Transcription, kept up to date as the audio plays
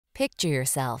Picture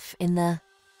yourself in the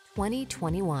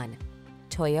 2021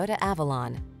 Toyota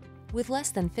Avalon. With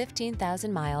less than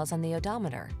 15,000 miles on the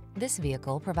odometer, this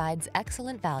vehicle provides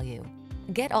excellent value.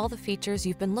 Get all the features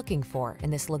you've been looking for in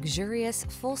this luxurious,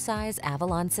 full-size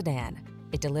Avalon sedan.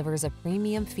 It delivers a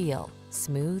premium feel,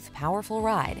 smooth, powerful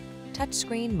ride,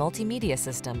 touchscreen multimedia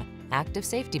system, active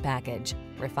safety package,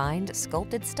 refined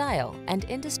sculpted style, and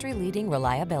industry-leading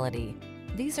reliability.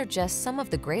 These are just some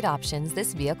of the great options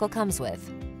this vehicle comes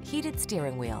with: heated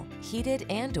steering wheel, heated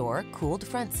and/or cooled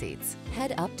front seats,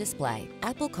 head-up display,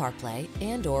 Apple CarPlay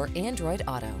and/or Android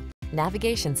Auto,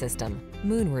 navigation system,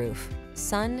 moonroof,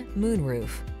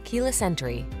 SUNROOF, keyless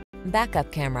entry,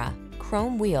 backup camera,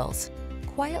 chrome wheels.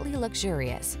 Quietly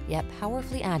luxurious, yet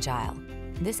powerfully agile,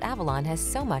 this Avalon has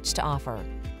so much to offer.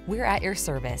 We're at your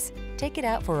service. Take it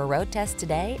out for a road test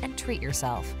today and treat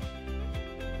yourself.